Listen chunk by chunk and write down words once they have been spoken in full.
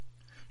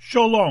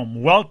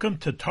Shalom. Welcome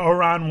to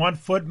Torah on One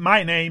Foot.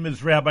 My name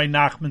is Rabbi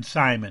Nachman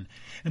Simon.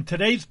 In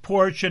today's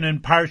portion in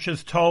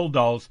Parshas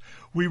Toldos,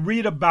 we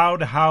read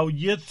about how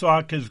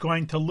Yitzhak is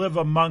going to live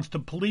amongst the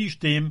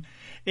Pelishtim,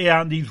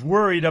 and he's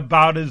worried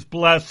about his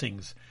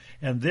blessings.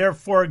 And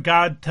therefore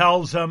God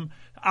tells him,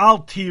 Al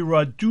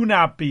tira, do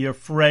not be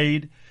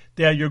afraid,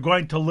 that you're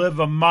going to live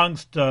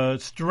amongst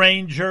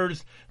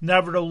strangers,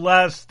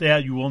 nevertheless,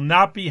 that you will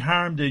not be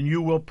harmed and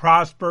you will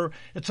prosper.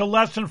 It's a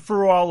lesson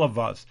for all of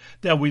us,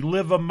 that we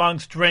live among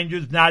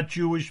strangers, not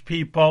Jewish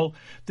people.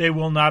 They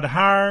will not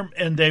harm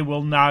and they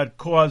will not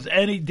cause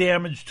any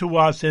damage to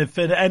us. If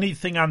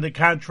anything, on the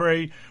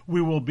contrary, we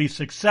will be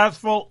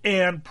successful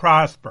and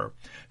prosper.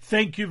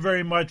 Thank you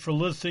very much for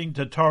listening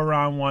to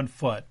Torah on One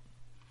Foot.